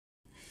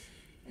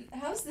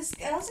How's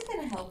it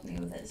gonna help me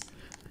with this?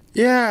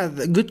 Yeah,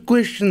 good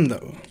question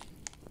though.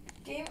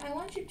 Game, I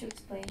want you to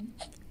explain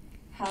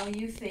how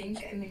you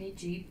think a mini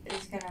Jeep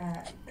is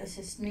gonna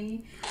assist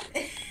me.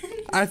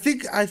 I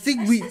think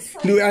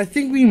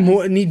we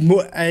need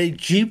more a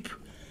Jeep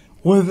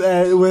with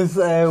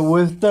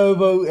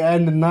turbo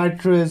and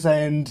nitrous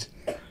and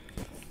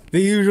the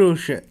usual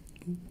shit.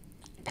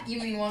 You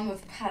mean one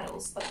with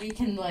pedals that we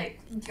can like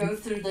go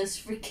through this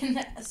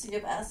freaking sea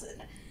of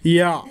acid?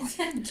 Yeah.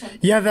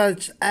 Yeah,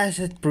 that's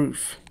acid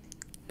proof.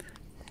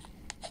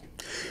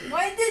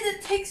 Why did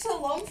it take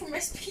so long for my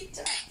speed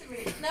to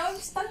activate? Now I'm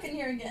stuck in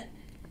here again.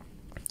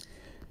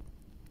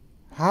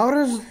 How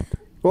does...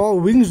 Well,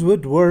 wings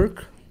would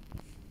work.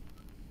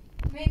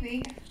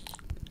 Maybe.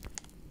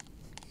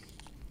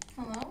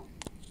 Hello?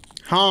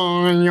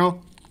 Hi.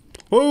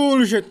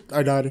 Holy shit,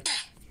 I died.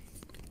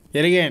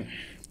 Yet again.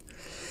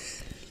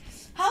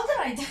 How did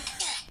I die?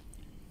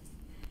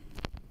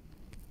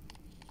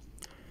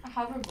 A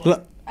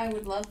hoverboard. I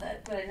would love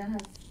that, but I don't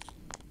have...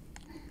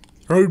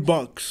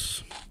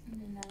 Roadblocks.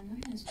 No, I'm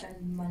not gonna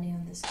spend money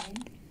on this game.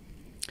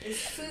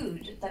 There's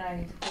food that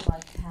I would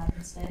like to have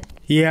instead.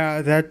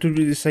 Yeah, that would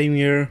be the same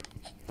here.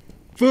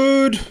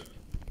 Food.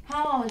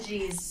 Oh,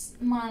 jeez.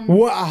 Man.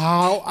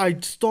 Wow,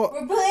 I'd start...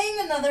 We're playing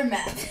another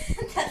map.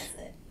 That's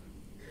it.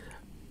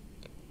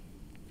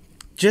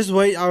 Just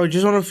wait, I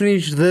just want to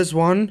finish this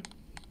one.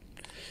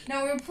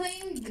 No, we're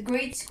playing the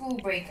Great School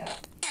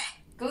Breakup.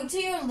 Go to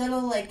your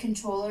little, like,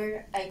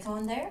 controller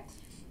icon there.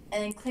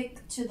 And then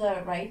click to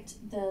the right.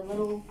 The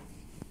little...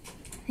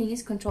 I think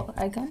it's control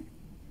icon.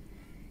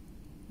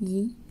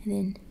 And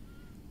then...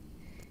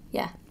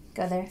 Yeah,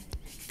 go there.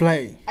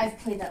 Play. I've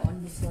played that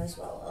one before as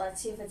well.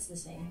 Let's see if it's the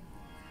same.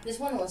 This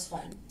one was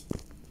fun.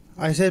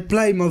 I said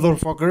play,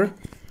 motherfucker.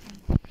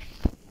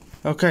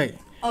 Okay.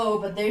 Oh,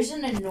 but there's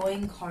an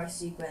annoying car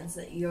sequence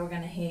that you're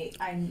gonna hate.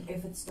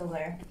 If it's still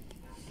there.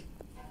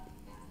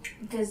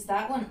 Because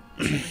that one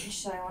changed,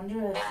 so I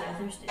wonder if the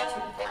others did too.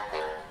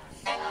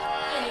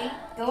 Okay,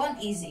 go on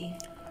easy.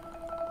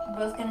 We're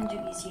both gonna do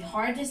easy.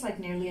 Hard is like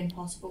nearly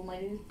impossible, my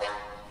dude.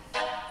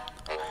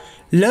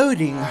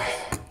 Loading.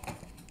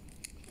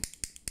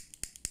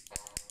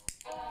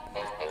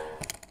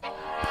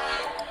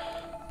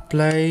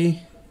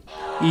 Play.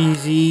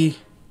 Easy.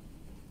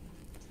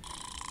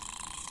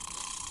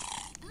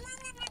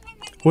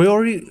 We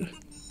already...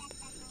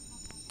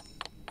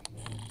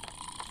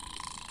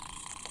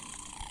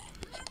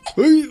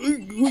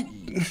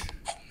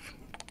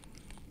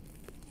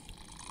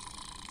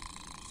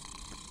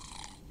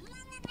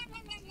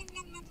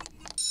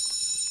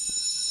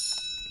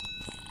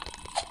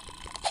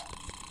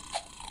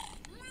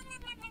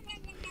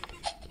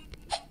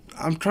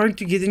 I'm trying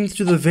to get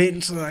into the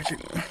vent so that I can...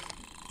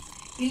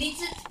 You need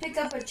to pick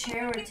up a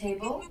chair or a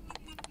table,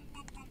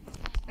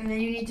 and then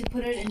you need to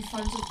put it in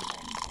front of the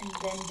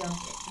vent, and then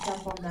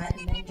jump on that,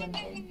 and then jump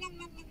in.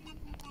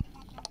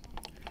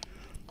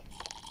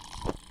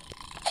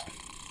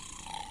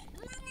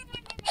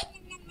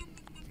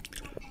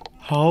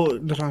 How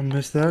did I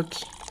miss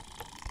that?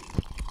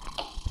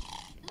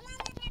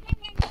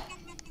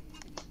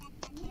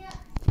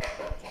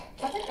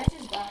 I think I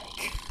just died.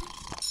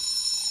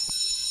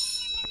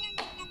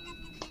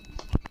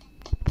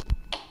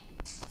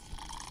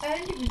 I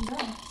didn't even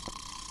die.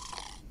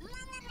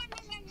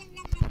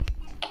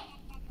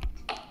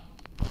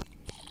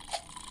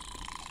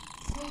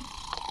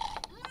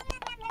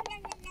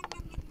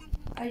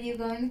 Are you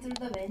going through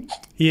the vent?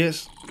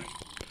 Yes.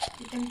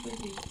 You can put it.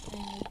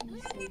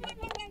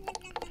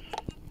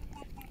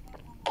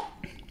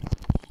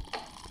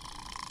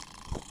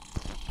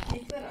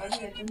 Take that out,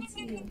 I can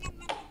see you.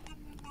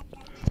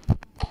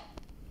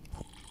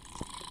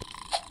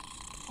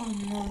 Oh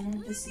no,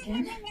 not this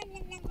again.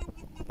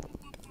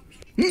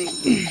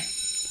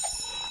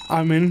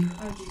 I'm in.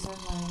 Oh jeez, I'm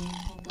lying.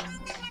 Hold on.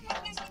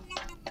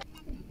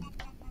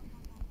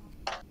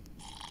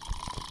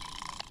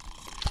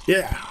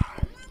 Yeah.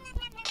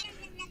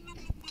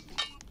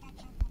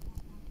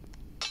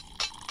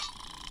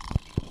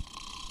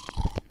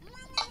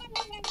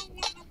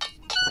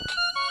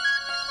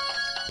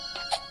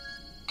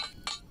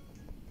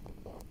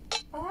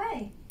 Oh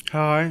hi.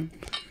 Hi.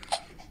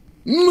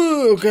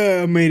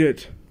 Okay, I made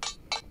it.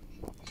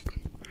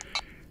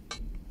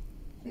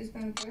 Who's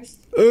going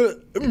first?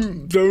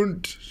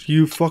 Don't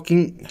you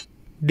fucking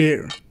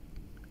dare.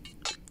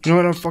 You know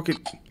what, I'm fucking...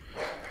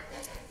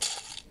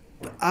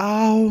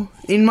 Ow,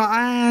 in my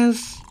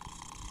ass.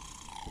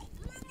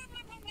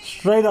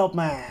 Straight up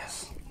my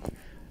ass.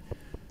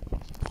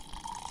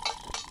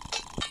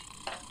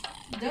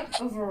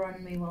 Don't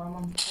overrun me while I'm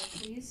on the floor,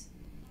 please.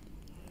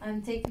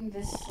 I'm taking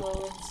this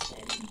slow and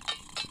steady.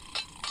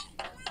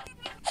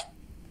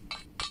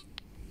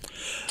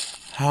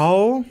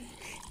 How?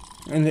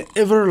 And the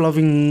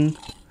ever-loving...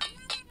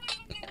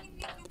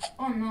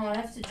 Oh no, I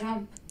have to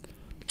jump.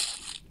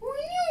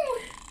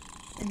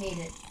 I made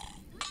it.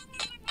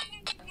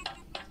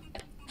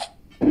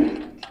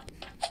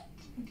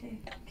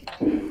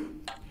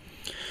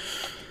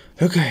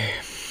 Okay.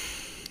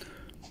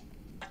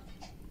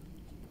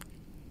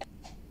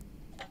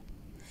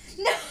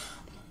 No.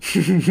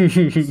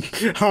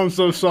 I'm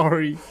so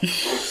sorry.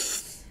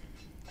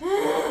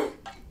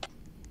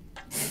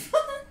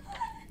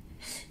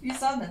 You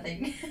saw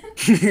nothing.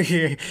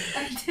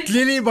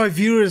 Clearly, my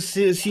viewers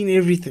seen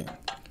everything.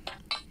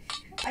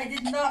 I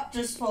did not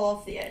just fall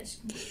off the edge.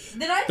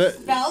 Did I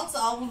just bounce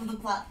off of the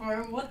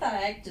platform? What the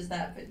heck just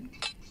happened?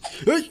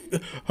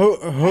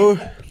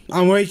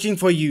 I'm waiting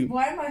for you.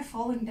 Why am I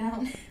falling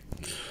down?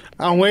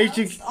 I'm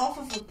waiting. I bounced off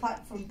of the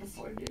platform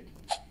before, dude.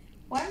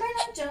 Why am I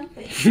not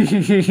jumping?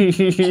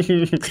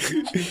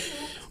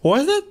 Why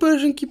does that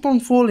person keep on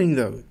falling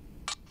though?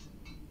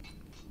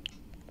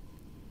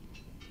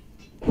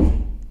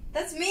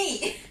 That's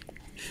me.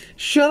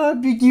 Shut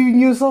up, you're giving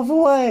yourself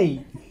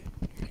away.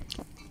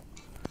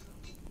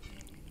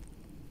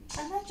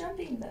 I'm not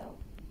jumping though.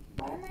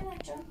 Why am I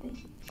not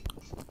jumping?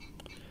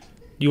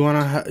 Do you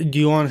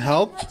want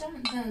help? I'm not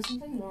jumping. No,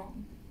 something's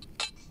wrong.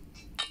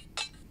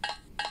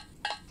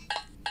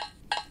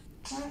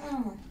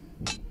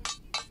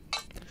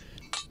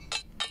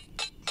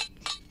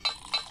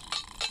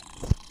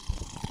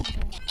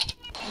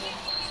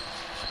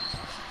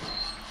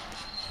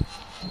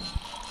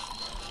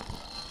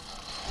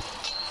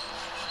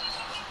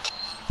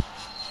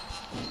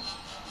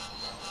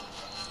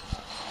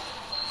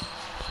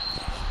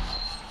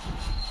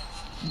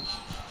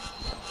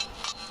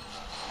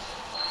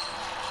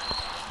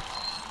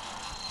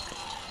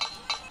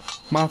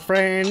 My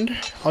friend,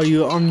 are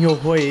you on your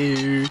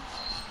way?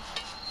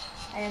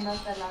 I am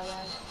not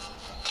allowed.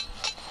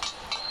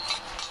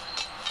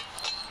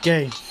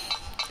 Okay.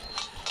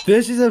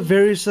 This is a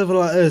very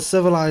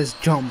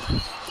civilized jump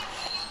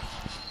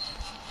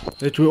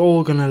that we're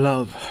all gonna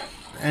love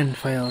and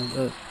fail.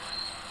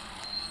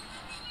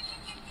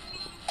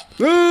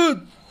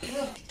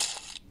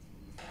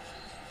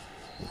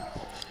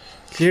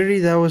 Clearly,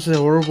 that was a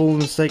horrible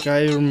mistake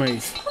I ever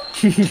made.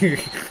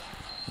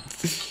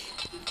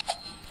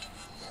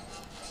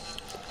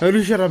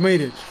 Holy shit, I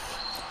made it.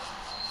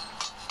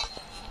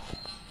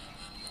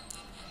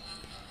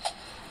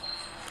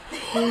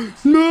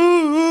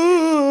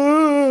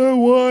 No,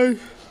 why?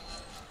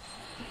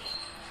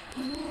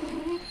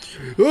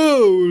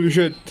 Holy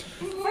shit.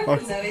 So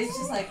it's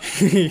just like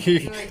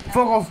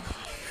Fuck off.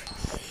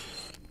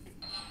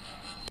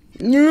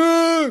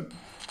 No.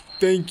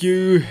 Thank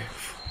you.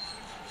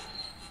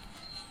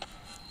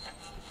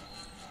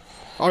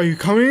 Are you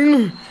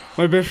coming,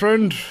 my best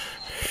friend?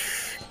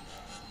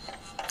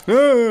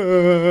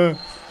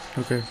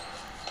 Okay.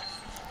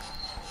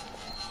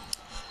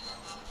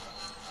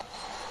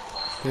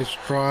 Let's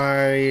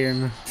try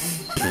and...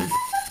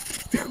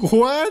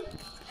 What?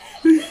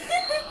 I'm like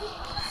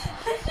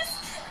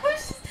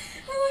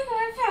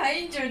right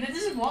behind you and I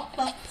just walked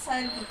off the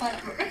side of the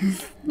platform.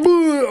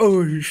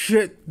 Oh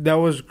shit, that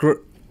was great.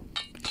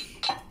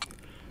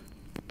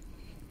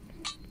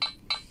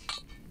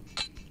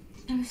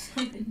 That was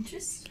so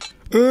interesting.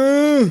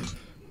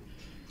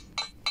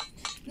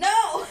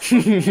 No!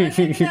 I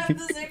didn't have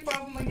the same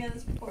problem again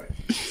as before.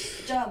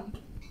 Jump.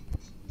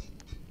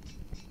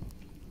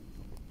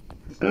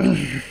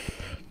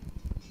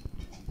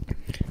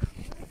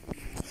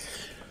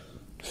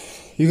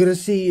 You're gonna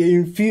see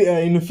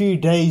in a few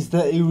days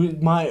that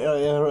my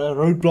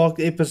roadblock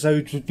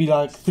episodes would be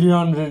like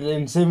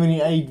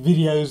 378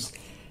 videos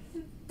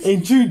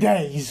in 2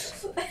 days.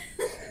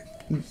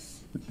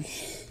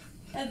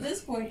 At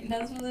this point,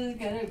 that's what it's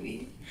gonna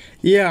be.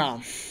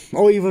 Yeah,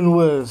 or even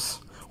worse,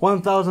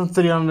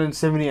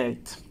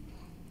 1,378.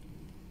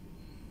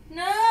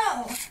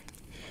 No!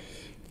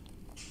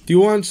 Do you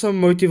want some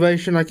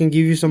motivation? I can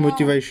give you some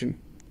motivation.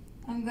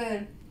 I'm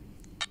good.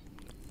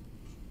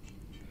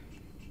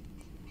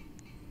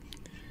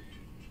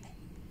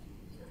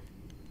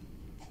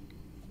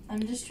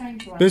 I'm just trying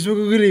to run. Let's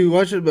quickly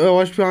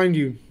watch behind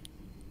you.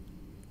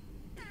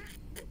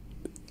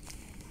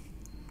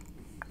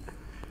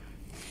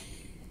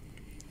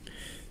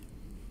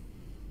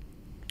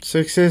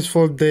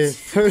 Successful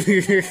death. The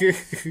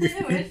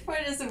worst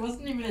part is it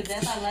wasn't even a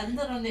death. I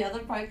landed on the other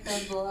pipe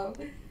down below.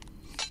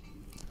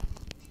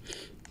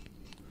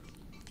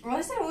 Why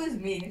is it always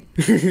me?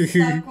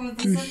 Stuck with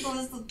the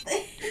simplest of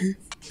things.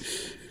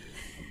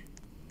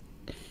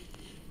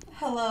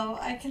 Hello,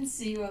 I can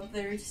see you up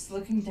there just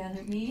looking down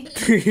at me.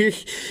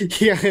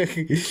 Yeah.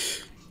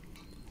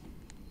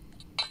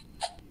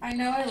 I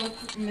know I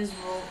look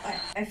miserable.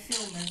 I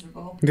feel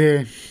miserable.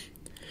 There.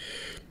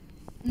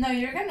 No,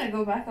 you're gonna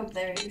go back up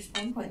there. Your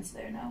spawn point's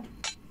there now.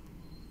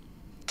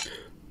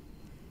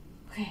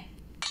 Okay.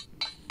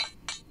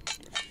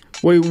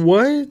 Wait,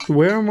 what?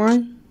 Where am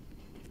I?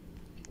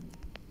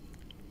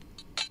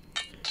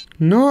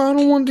 No, I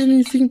don't want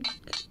anything.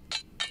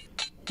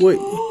 Wait.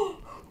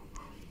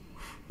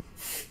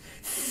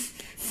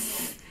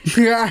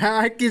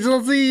 I can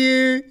still see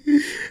you.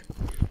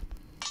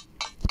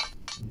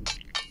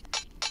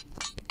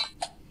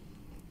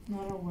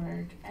 Not a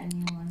word,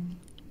 anyone.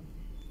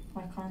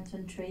 My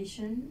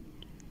concentration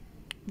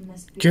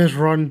must be. Just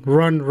run,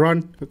 run,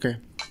 run. Okay.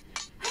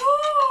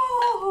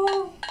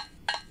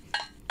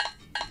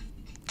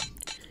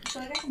 So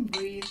I can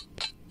breathe.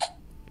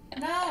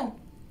 No!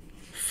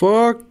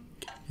 Fuck.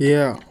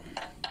 Yeah.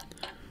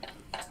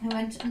 I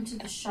went into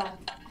the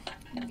shop.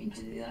 I didn't mean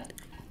to do that.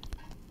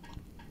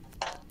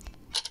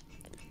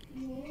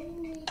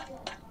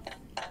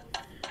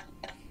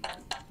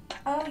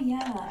 Oh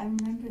yeah, I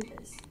remember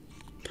this.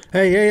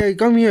 Hey,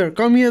 come here.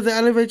 Come here, the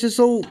elevator's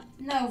so...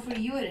 No, for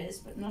you it is,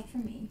 but not for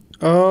me.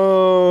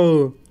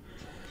 Oh.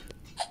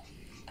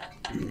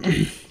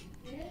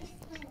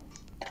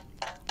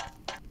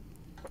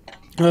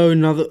 Oh,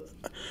 another...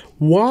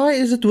 Why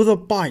is it with the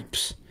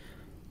pipes?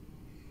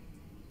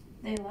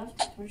 They left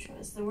the torch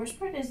us. The worst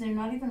part is they're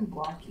not even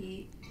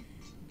blocky.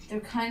 They're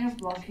kind of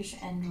blockish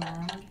and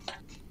round.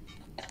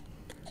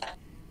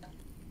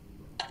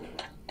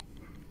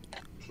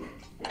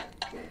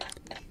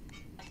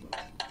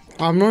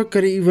 I'm not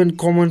gonna even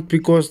comment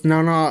because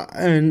now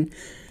and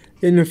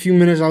in a few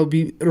minutes I'll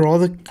be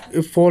rather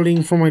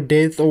falling from my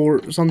death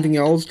or something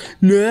else.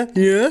 Yeah.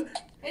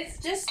 It's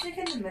just stick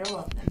in the middle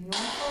of them. You want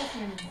to fall if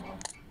you're in the middle.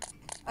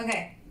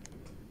 Okay.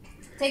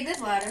 Take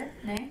this ladder,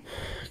 Nay.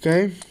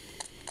 Okay.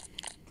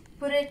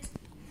 Put it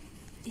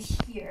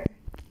here.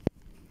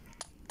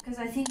 Because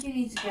I think you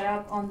need to get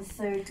up on the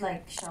third,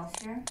 shelf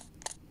here.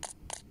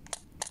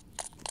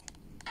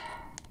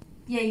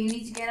 Yeah, you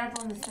need to get up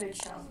on the third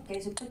shelf.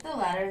 Okay, so put the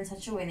ladder in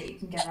such a way that you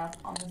can get up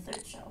on the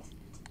third shelf.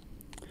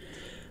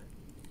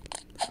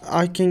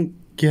 I can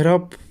get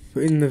up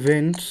in the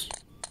vents.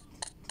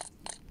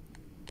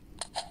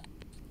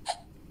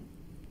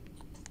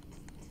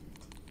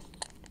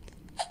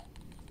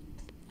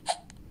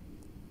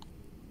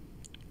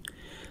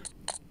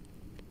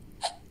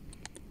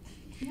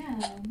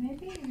 Yeah,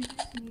 maybe you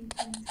just need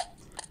to...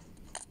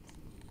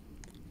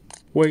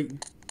 Wait,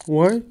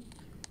 what?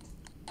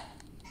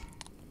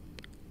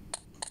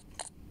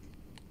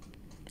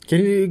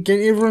 Can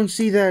everyone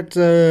see that?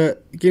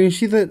 Can you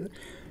see that?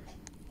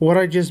 What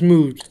I just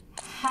moved?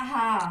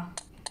 Haha.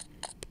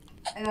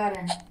 I got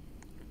in.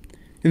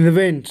 In the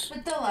vents.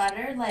 Put the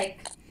ladder,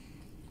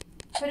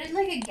 put it,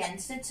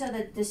 against it so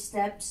that the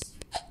steps,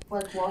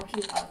 walk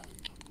you up.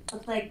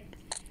 But,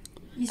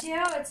 you see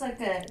how it's like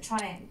a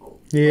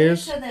triangle?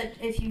 Yes. Put it so that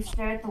if you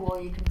stare at the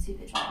wall, you can see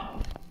the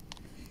triangle.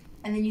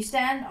 And then you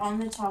stand on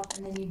the top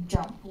and then you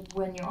jump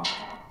when you're on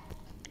top.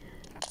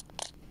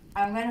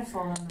 I'm gonna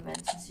fall on the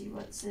vents and see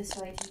what's this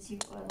so I can see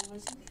what level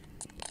is it.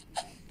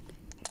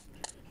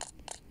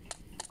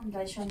 And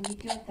I shall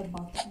meet you at the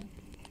bottom.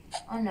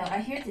 Oh no, I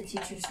hear the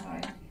teacher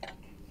snoring.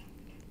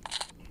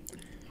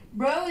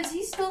 Bro, is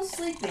he still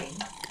sleeping?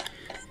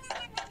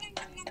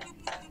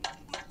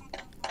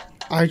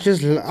 I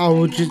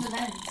would just,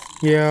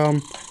 yeah,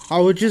 I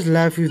would just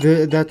laugh if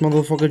that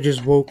motherfucker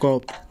just woke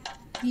up.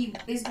 He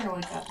is gonna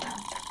wake up now.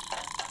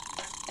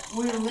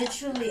 We're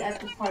literally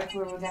at the part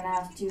where we're gonna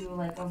have to,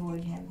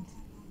 avoid him.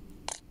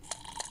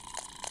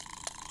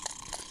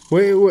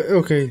 Wait,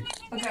 okay.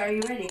 Okay, are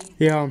you ready?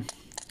 Yeah.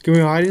 Can we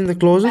hide in the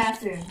closet?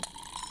 Bathroom.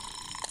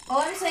 All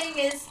I'm saying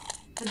is,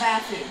 the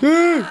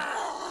bathroom.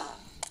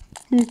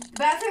 The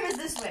bathroom is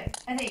this way,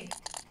 I think.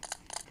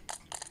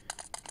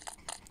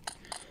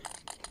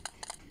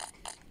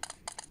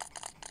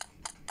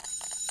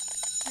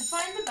 You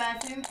find the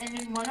bathroom, and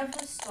in one of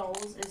the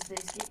stalls is the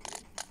escape room.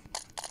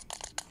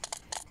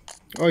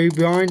 Are you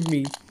behind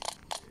me?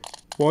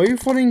 Why are you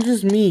following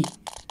just me?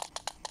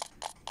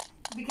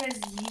 Because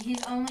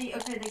he's only...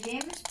 Okay, the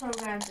game is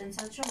programmed in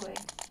such a way.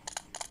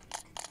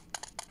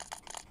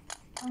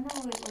 Oh no,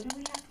 wait, what do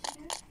we have to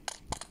do?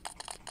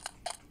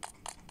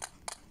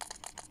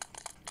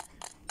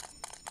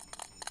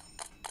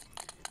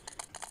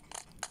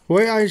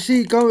 Wait, I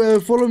see. Come,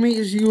 follow me.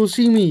 You will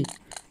see me.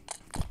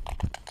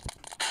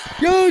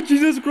 Yo,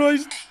 Jesus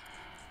Christ!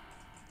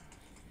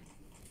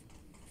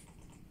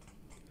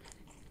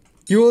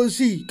 You will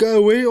see.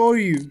 Go. Where are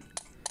you?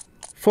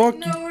 Fuck. I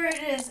know where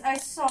it is. I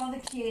saw the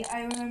key.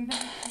 I remember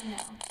the key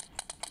now.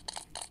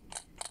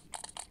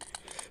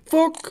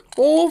 Fuck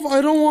off!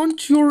 I don't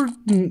want your.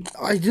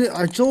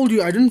 I told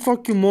you I didn't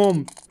fuck your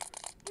mom.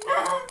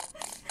 No.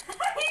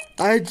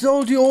 I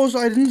told you also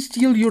I didn't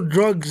steal your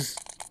drugs.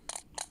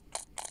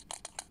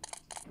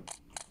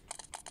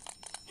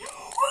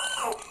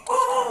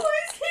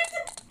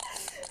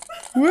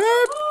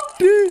 What?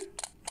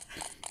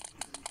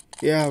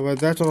 Yeah, but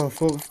that's what I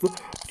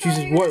thought.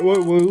 Jesus, what?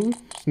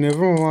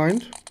 Never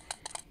mind.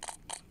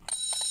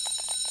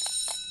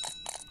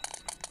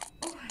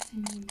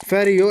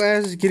 Fatty, your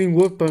ass is getting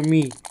whooped by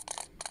me.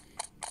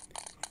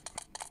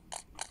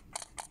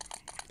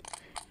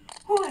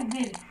 Oh, I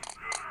made it.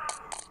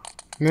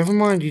 Never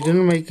mind, you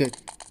didn't make it.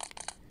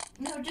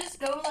 No, just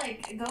go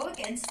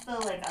against the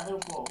other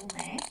wall,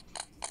 eh?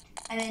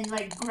 And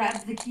then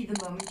grab the key the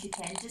moment you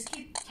can. Just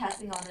keep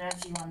tapping on it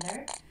as you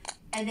wander.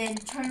 And then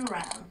turn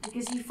around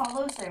because he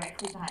follows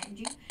directly behind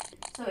you.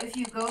 So if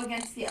you go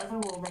against the other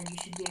wall, then you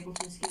should be able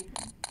to escape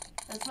him.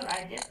 That's what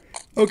I did.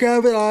 Okay,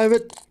 I have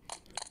it.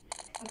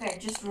 Okay,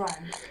 just run.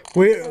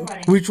 Wait,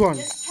 which one?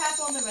 Just tap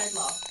on the red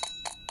lock.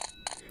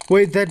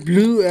 Wait, that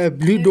blue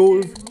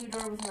door. There's a blue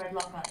door with a red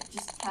lock on it.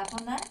 Just tap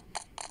on that.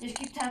 Just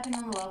keep tapping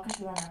on the lock as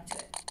you run up to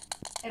it.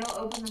 It'll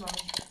open the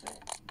moment you get to it.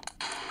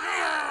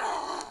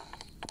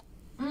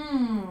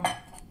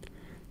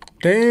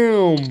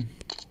 Damn.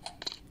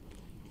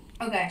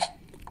 Okay.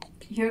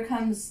 Here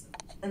comes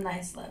a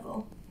nice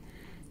level.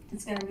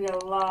 It's gonna be a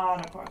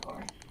lot of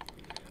parkour.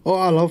 Oh,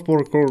 I love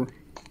parkour.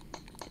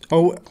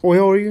 Oh,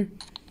 where are you?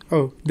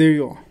 Oh, there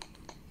you are.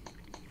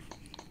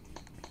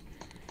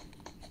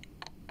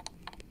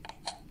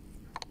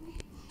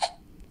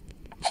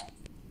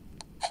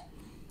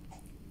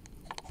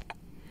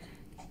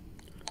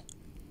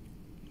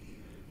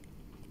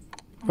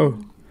 Oh.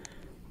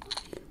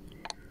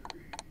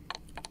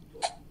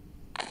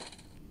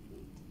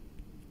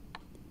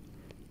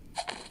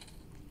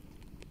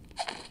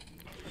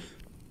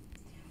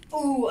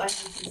 Ooh, I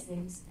hate these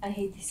things. I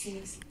hate these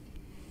things.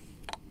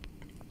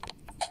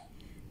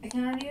 I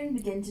cannot even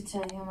begin to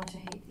tell you how much I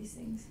hate these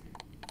things.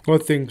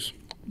 What things?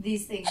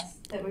 These things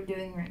that we're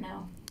doing right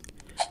now.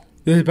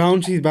 The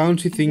bouncy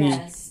thingy.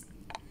 Yes.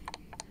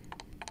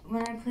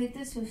 When I played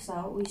this with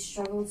Sal, we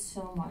struggled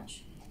so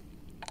much.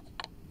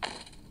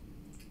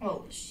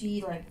 Oh,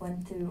 she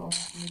went through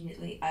almost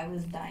immediately. I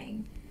was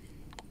dying.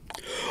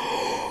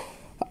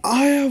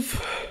 I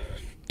have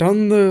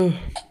done the...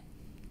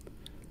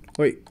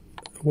 Wait,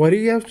 what do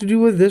you have to do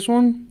with this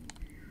one?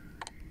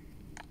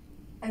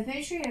 I'm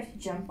pretty sure you have to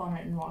jump on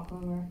it and walk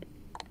over.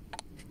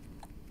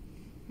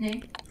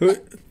 Nick?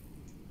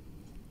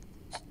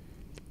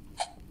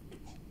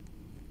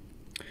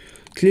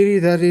 Clearly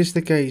that is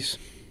the case.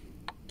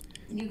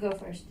 You go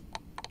first.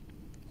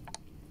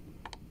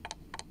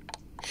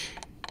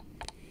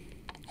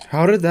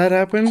 How did that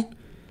happen?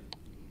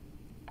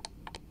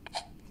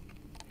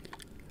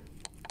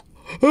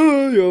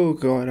 Oh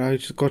god, I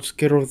just got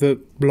scared of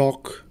the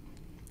block.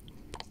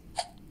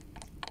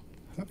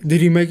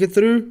 Did he make it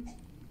through?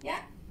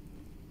 Yeah.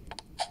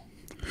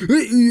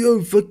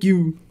 Oh, fuck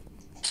you.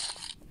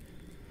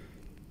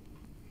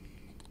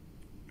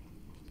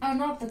 Oh,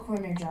 not the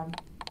corner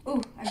jump.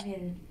 Ooh, I made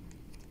it.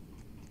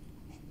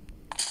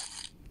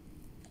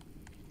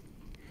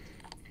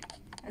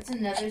 That's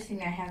another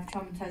thing I have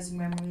traumatizing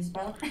memories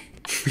about.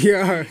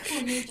 Yeah.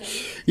 Corner jump.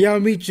 Yeah,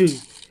 me too.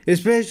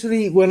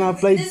 Especially when I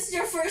played... This is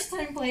your first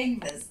time playing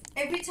this.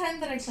 Every time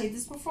that I played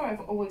this before,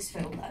 I've always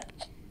failed that.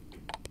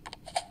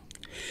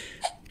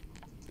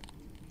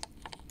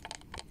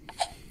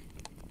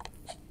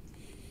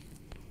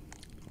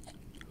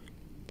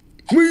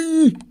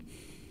 Whee!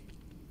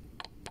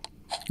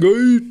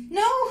 Go!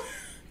 No!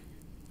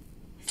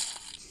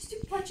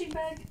 Stupid punching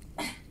bag.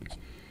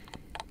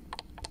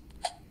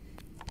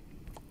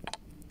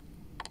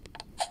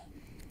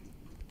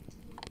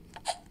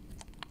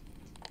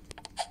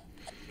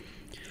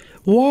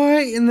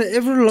 Why in the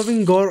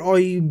ever-loving God are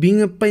you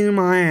being a pain in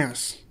my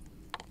ass?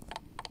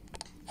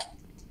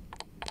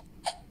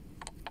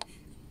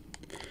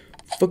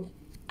 Fuck.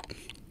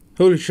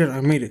 Holy shit, I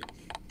made it.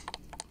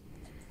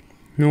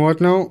 You know what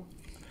now?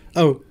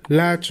 Oh,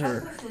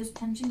 ladder. Fuck with those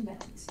punching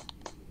bags.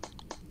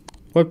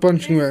 What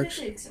punching Their bags?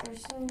 physics are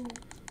so...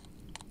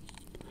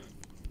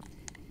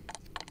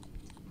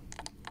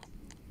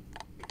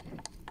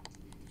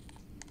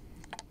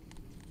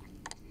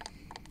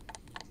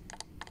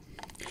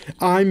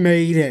 I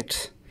made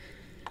it.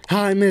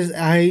 Hi, Miss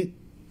I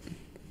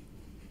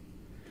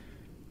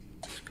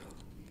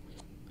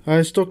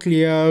stuck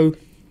Leo.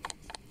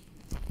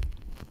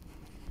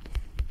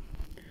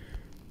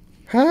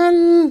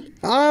 Hell,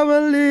 I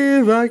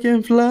believe I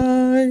can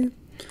fly.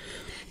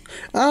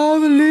 I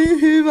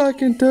believe I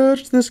can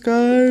touch the sky.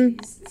 I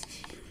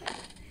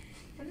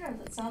don't know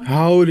what that sounds like.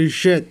 Holy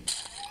shit.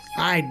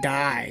 I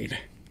died.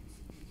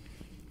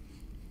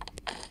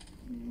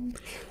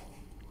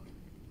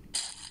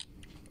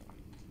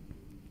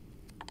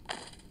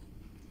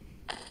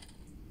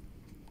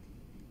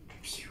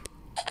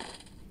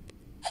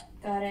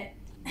 Got it.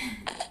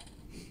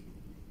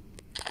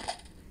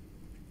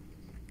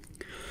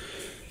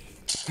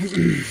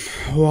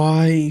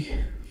 Why?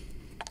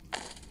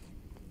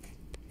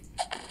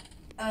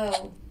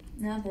 Oh,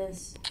 now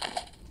this.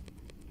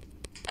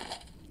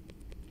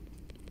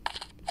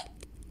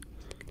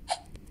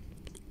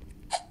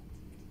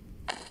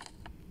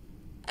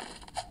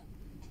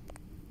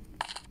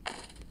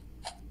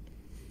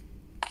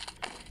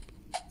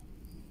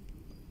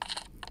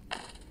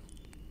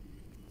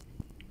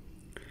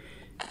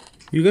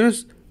 You gonna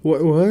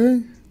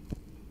what?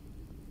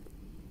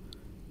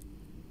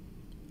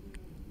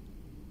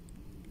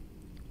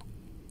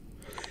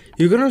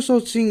 You're gonna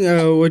start seeing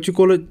what you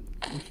call it?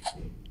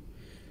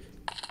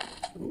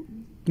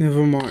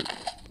 Never mind.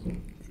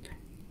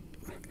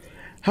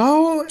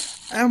 How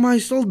am I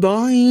still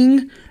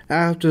dying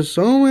after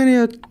so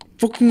many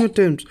fucking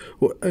attempts?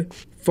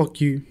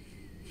 Fuck you.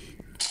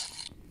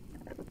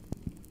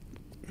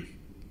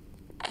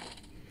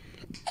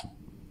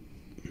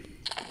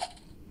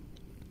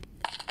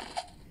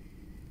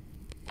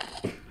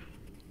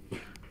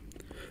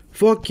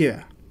 Fuck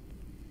yeah.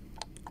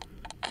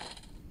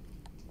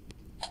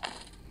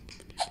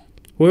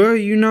 Where are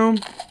you now?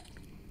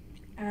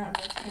 I'm about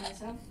to kill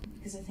myself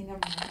because I think I'm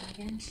running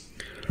again.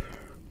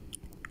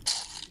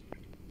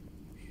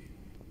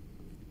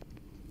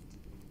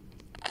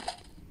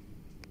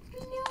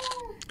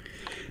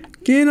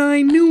 Can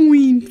I do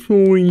it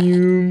for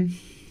you?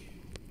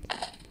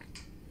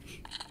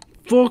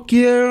 Fuck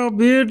yeah,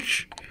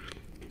 bitch.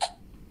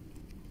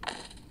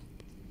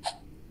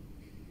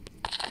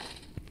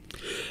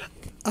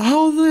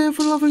 How the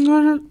ever loving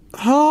God?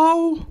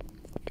 How?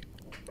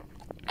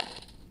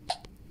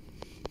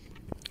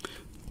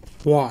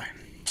 Why?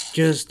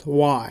 Just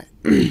why?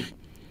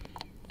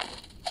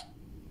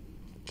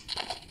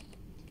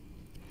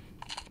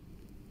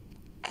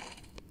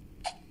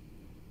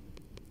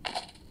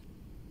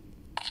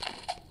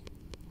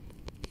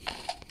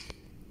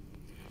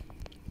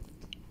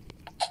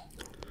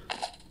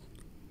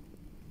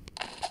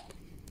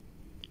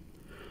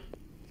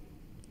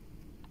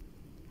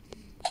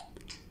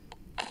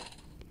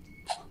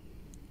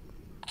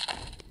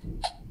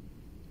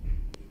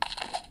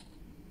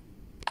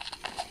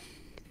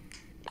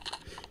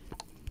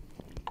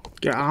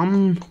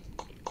 Yeah,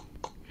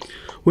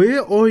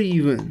 where are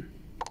you even?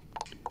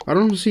 I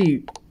don't see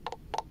you.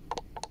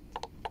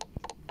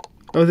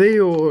 Are they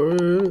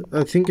or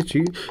I think it's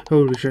you.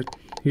 Holy shit.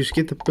 You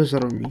scared the piss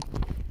out of me.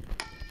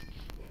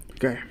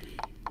 Okay.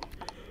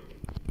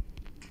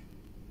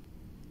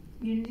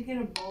 You need to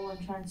get a bowl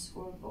and try and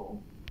score a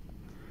goal.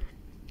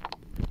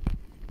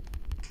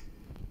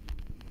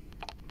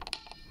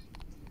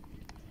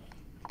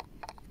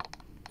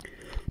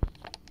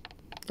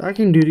 I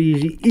can do it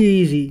easy.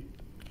 Easy.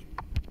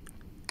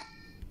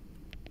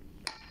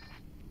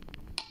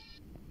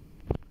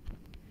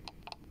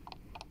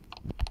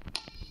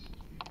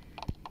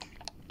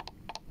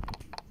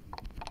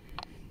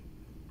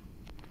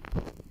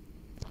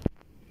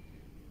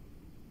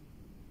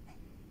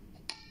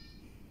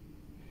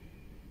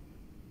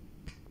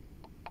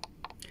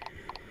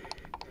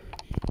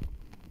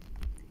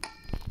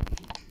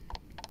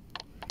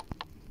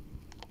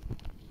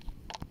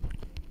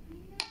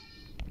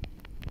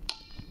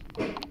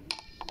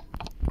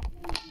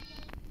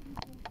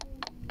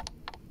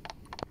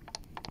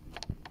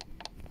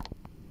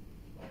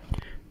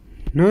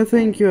 No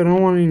thank you, I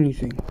don't want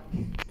anything.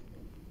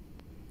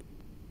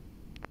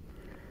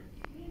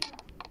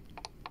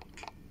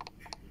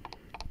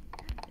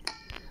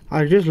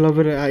 I just love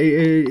it.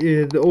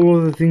 All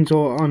of the things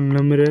are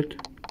unlimited.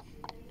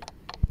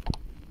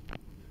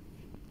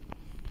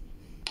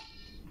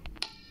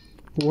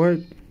 What?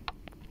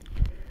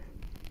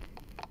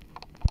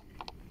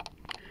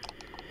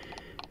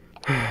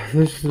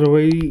 This is the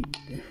way.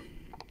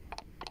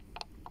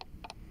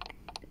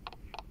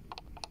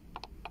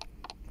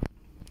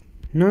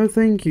 No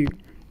thank you.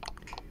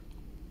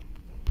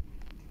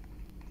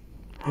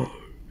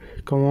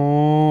 Come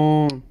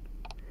on.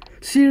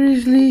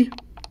 Seriously?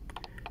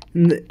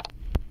 And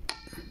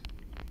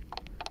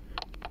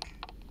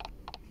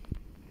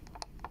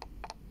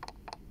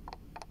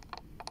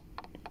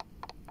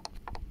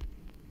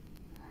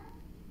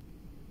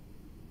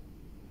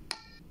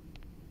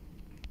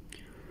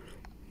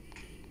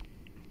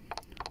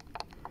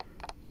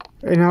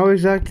how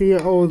exactly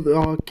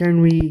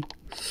can we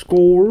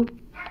score?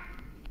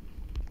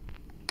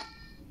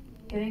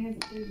 Getting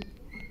it through the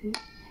hoop?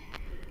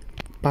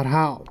 But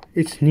how?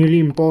 It's nearly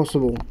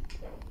impossible.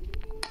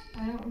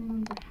 I don't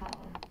remember how.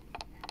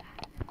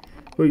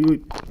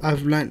 Wait,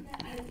 I've learned.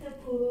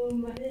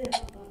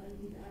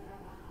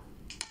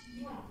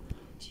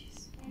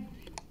 Jeez.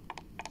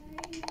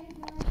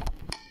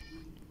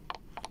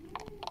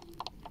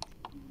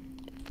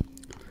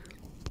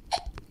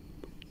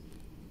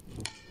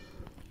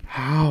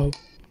 How?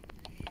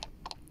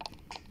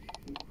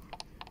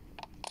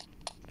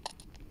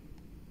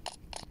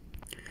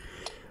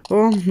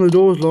 Oh, the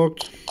door's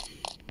locked.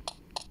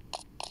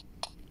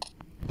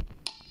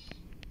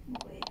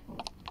 Wait, hold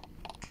on.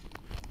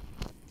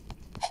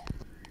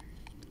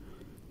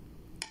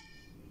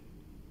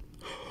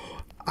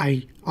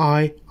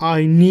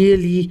 I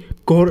nearly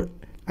got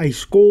a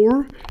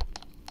score.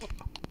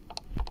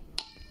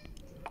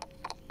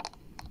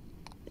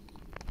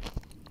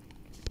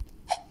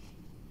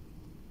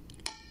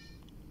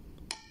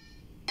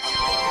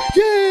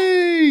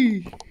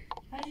 Yay!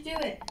 How'd you do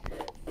it?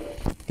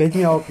 Let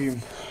me help you.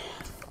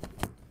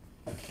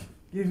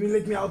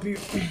 Let me help you.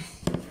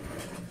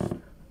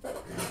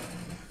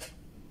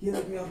 Yeah,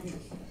 let me help you.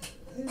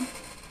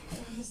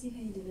 Let's see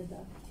how you did it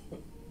though.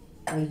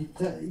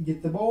 You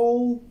get the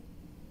ball,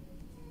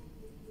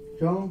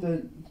 jump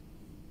it.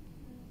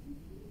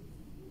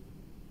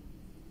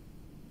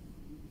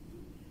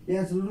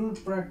 Yeah, it's a little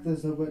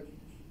practice, but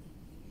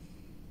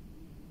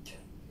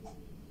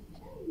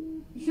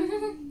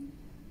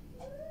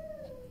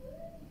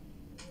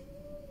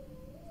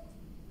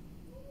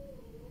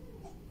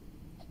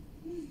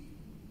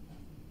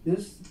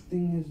this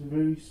thing is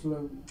very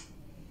slow.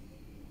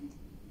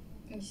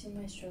 You see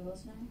my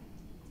struggles now?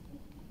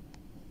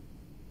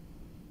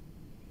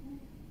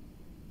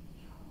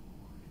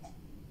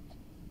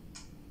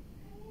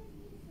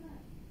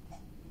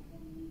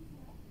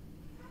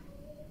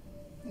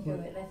 Okay,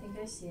 wait, I think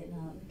I see it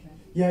now. Okay.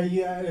 Yeah,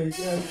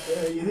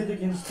 you hit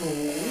against the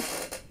wall,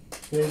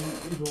 then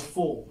it will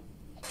fall.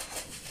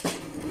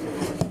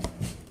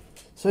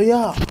 So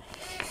yeah,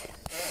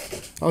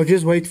 I'll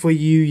just wait for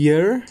you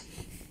here.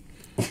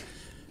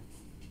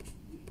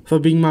 For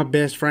being my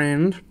best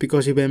friend,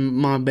 because you've been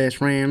my best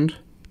friend.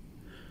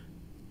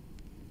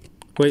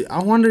 Wait,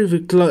 I wonder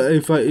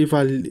if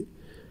I.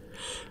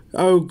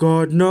 Oh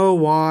God, no!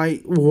 Why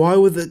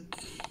would it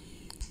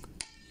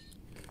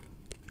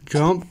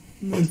jump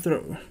and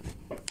throw?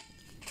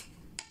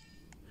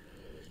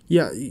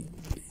 Yeah,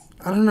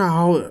 I don't know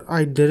how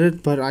I did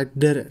it, but I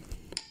did it.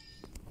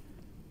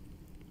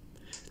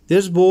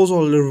 These balls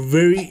are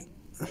very.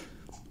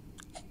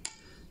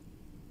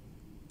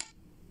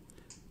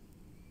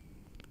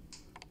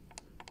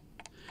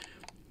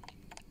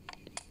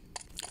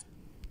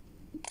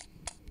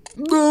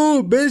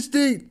 No,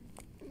 bestie!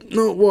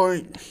 Not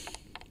why.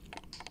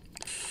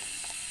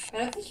 I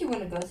don't think you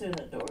want to go through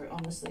that door,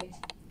 honestly.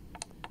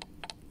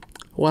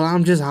 Well,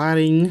 I'm just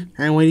hiding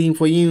and waiting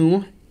for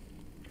you.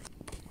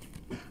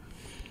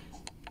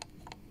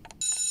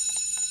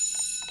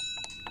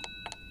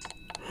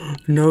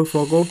 No,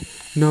 Froggle.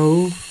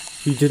 No,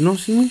 you did not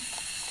see me?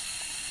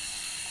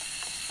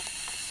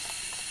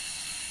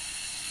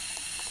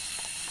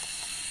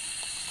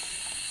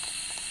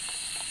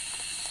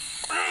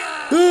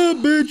 Ah,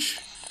 bitch!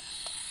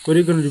 What are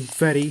you gonna do,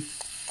 fatty? I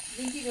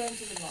think you go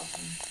into the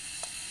bathroom.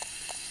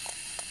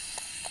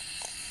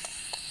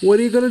 What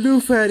are you gonna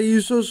do, fatty?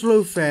 You're so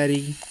slow,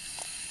 fatty.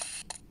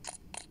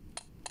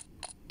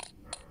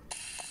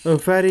 Oh,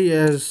 fatty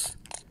has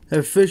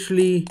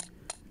officially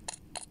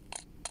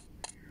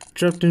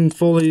tripped in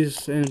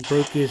follies and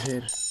broke his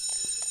head.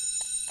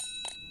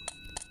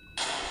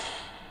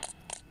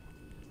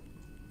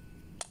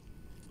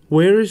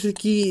 Where is the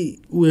key?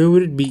 Where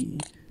would it be?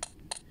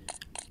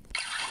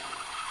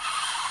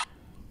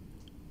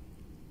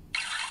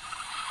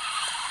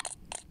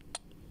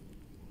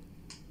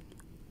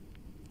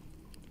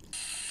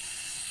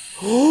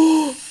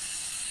 Oh,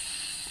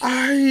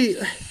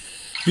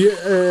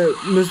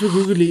 Mr.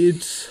 Googly,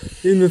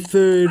 it's in the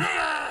third.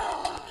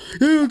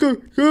 Go.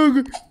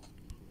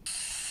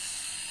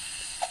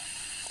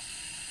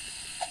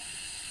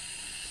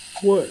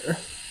 What?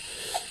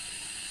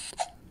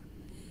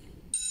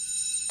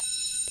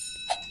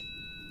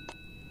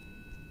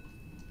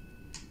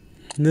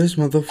 This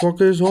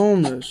motherfucker is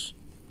homeless.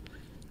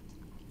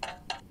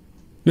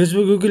 Mr.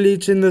 Googly,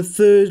 it's in the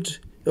third,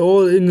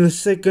 or in the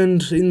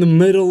second, in the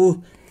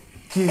middle.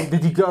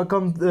 Did you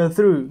come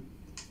through?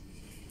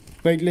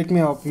 Wait, let me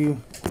help you.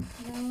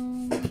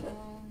 No.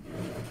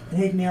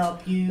 Let me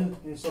help you.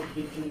 And stop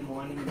bitching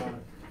whining about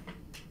it.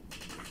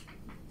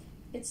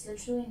 It's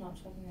literally not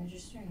fucking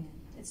registering it.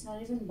 It's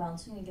not even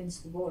bouncing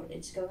against the board.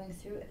 It's going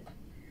through it.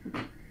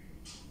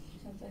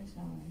 Something's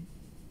not right.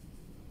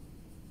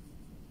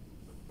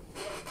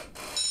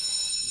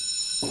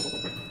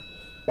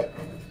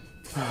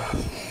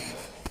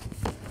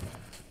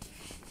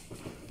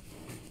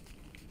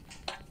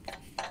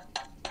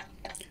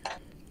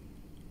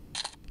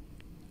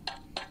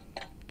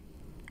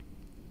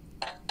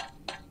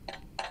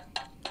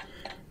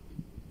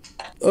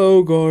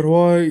 Oh God,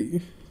 why?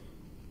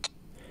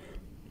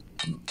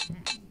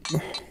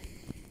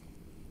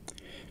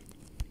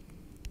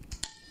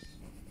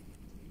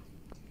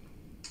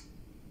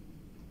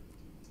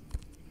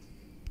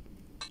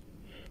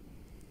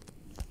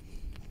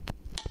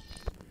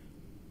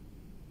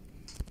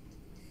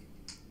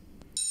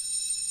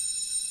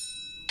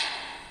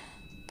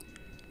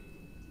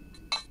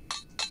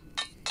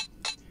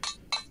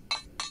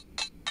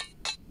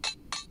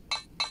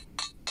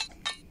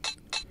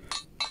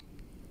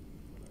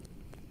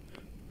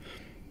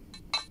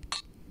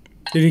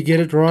 Did you get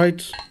it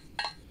right?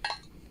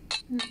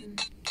 Mm-mm.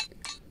 Do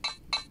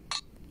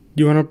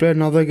you want to play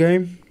another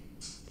game?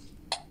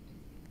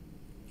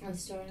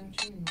 It's starting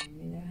to remind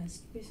me there has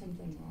to be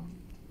something wrong.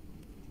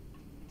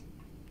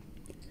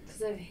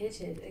 Because I've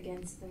hit it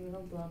against the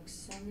middle blocks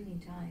so many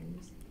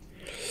times.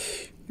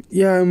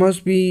 Yeah, it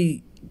must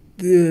be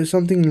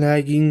something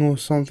lagging or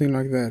something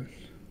like that.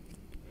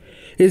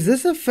 Is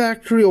this a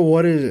factory or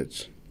what is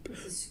it?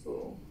 This is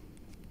school.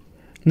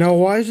 Now,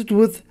 why is it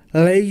with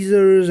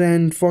lasers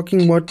and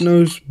fucking what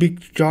knows, big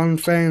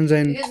giant fans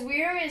and... Because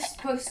we are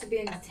supposed to be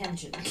in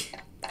detention.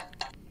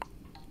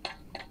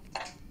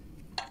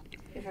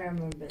 If I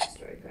remember the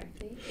story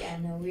correctly. Yeah,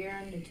 no, we are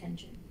in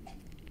detention.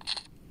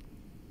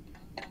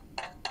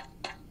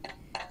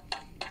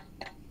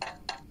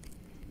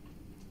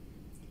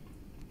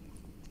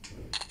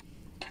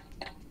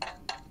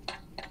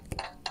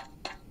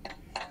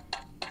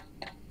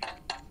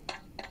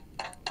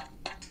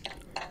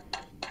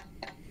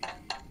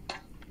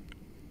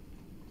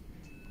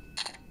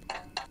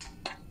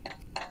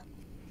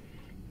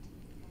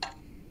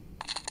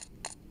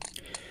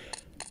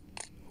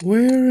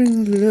 Where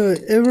in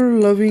the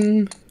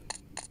ever-loving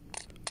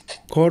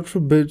God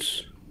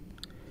forbids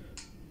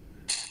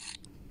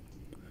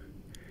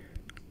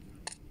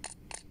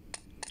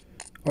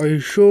are you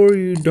sure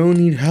you don't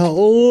need help?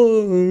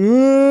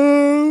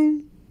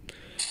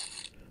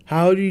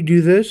 How do you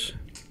do this?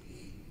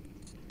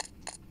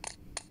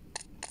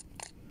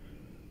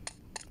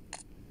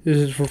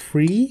 Is it for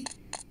free?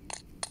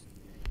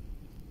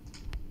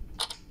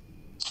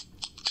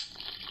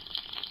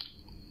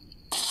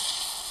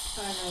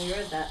 Oh no,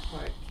 you're that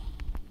part.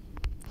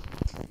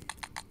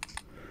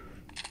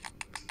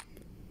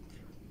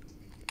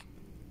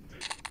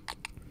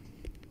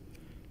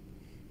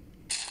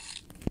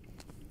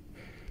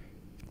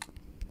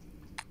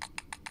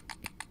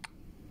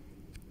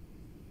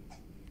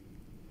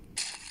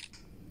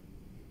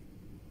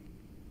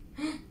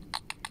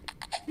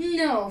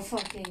 No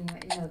fucking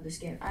way. No, this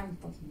game. I'm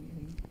fucking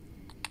leaving.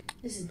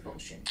 This is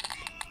bullshit.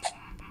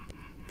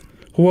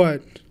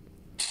 What?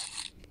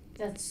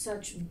 That's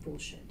such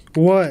bullshit.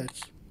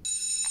 What?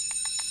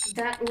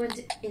 That went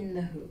in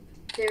the hoop.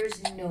 There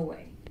is no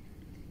way.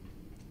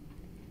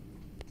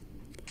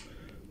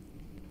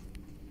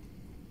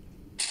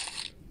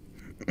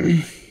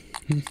 You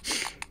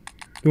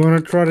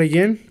wanna try it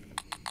again?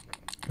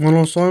 One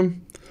last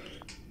time?